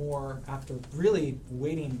lot more after really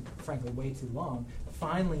waiting, frankly, way too long.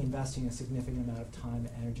 Finally, investing a significant amount of time,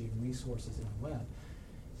 energy, and resources in the web.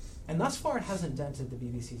 And thus far, it hasn't dented the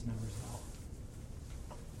BBC's numbers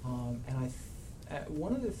at all.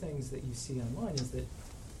 One of the things that you see online is that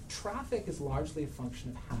traffic is largely a function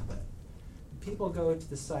of habit. People go to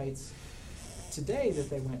the sites today that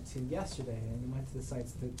they went to yesterday, and those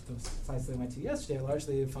sites they went to yesterday are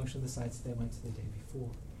largely a function of the sites they went to the day before.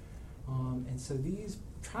 And so these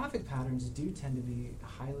traffic patterns do tend to be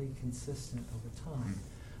highly consistent over time.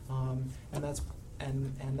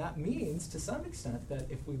 And that means, to some extent, that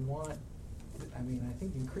if we want, I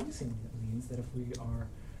think increasingly it means that if we are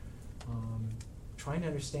trying to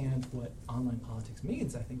understand what online politics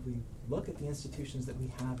means, I think we look at the institutions that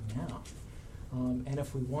we have now. And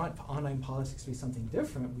if we want online politics to be something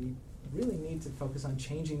different, we really need to focus on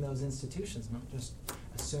changing those institutions, not just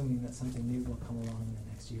assuming that something new will come along in the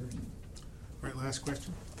next year. All right, last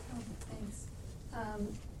question. Oh, thanks. I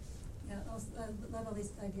love all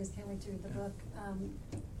these ideas. Can't wait to read the book.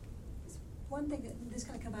 One thing that this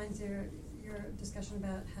kind of combines your discussion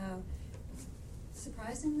about how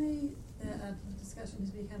surprisingly the discussion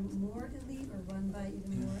has become more elite or run by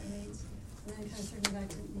even more elites, and then kind of turning back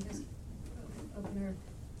to Nico's opener,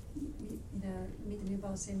 meet the new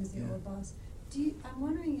boss, same as the old boss. I'm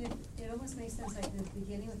wondering if it almost makes sense, like in the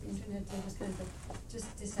beginning with the internet, to just kind of just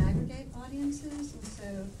disaggregate audiences, and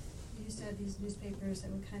so you used to have these newspapers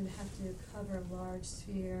that would kind of have to cover a large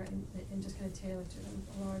sphere and just kind of tailor to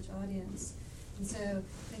a large audience. And so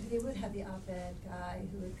maybe they would have the op-ed guy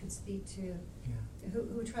who could speak to, who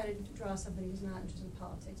would try to draw somebody who's not interested in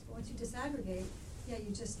politics. But once you disaggregate,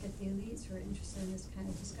 you just get the elites who are interested in this kind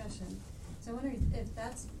of discussion. So I wonder if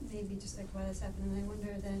that's maybe just like why that's happening. And I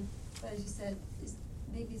wonder then, but as you said, is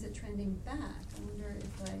it trending back? I wonder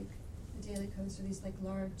if like the Daily Kos or these like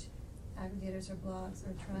large aggregators or blogs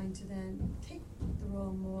are trying to then take the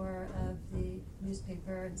role more of the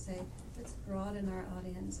newspaper and say, let's broaden our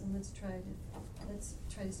audience and let's try to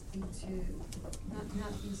speak to not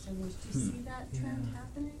East and West. Do you see that trend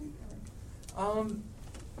happening?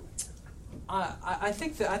 I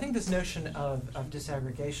think this notion of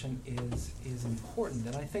disaggregation is important,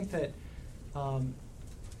 and I think that to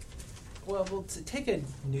take a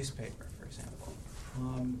newspaper for example.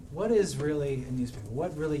 What is really a newspaper?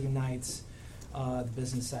 What really unites the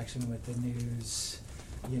business section with the news?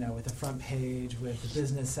 With the front page, with the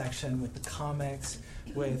business section, with the comics,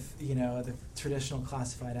 with the traditional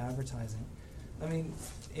classified advertising.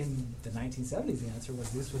 In the 1970s, the answer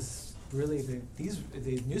was this was really the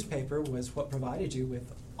newspaper was what provided you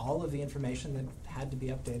with all of the information that had to be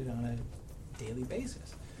updated on a daily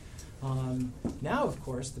basis. Now, of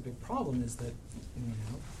course, the big problem is that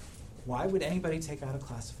why would anybody take out a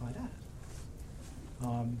classified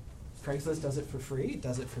ad? Craigslist does it for free.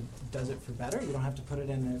 Does it for better. You don't have to put it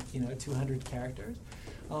in 200 characters.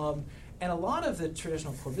 And a lot of the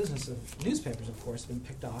traditional core business of newspapers, of course, have been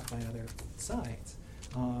picked off by other sites.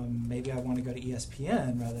 Maybe I want to go to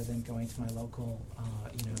ESPN rather than going to my local,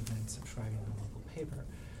 and subscribing to my local paper.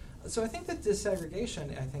 So I think that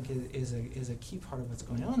disaggregation, is a key part of what's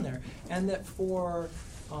going on there, and that for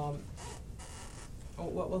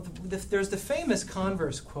there's the famous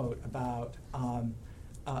Converse quote about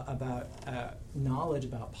knowledge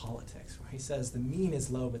about politics, where he says the mean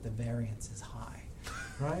is low but the variance is high,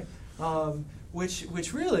 right?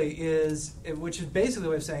 Which really is basically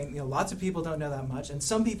a way of saying lots of people don't know that much, and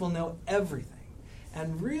some people know everything,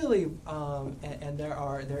 and really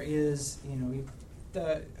there is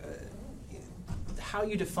how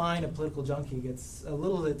you define a political junkie gets a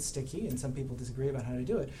little bit sticky, and some people disagree about how to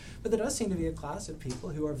do it. But there does seem to be a class of people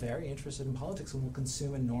who are very interested in politics and will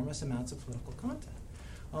consume enormous amounts of political content.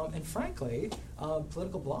 And frankly,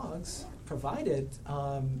 political blogs provided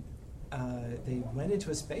they went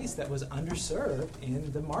into a space that was underserved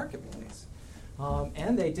in the marketplace.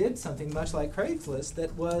 And they did something much like Craigslist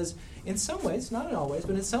that was, in some ways, not in all ways,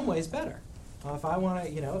 but in some ways better. If I want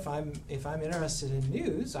to, if I'm interested in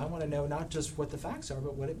news, I want to know not just what the facts are,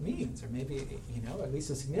 but what it means, or maybe at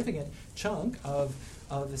least a significant chunk of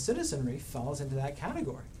the citizenry falls into that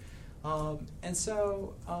category. And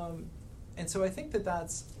so I think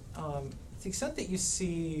that's to the extent that you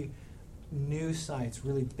see new sites,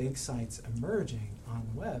 really big sites emerging on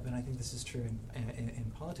the web, and I think this is true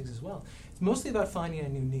in politics as well. It's mostly about finding a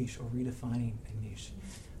new niche or redefining a niche.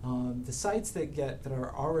 The sites that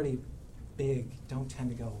are already big don't tend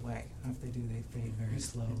to go away. And if they do, they fade very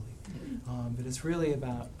slowly. But it's really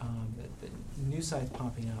about the new sites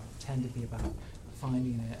popping up tend to be about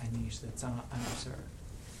finding a niche that's underserved.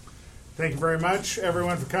 Thank you very much,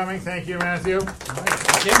 everyone, for coming. Thank you, Matthew. All right.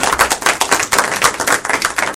 Thank you.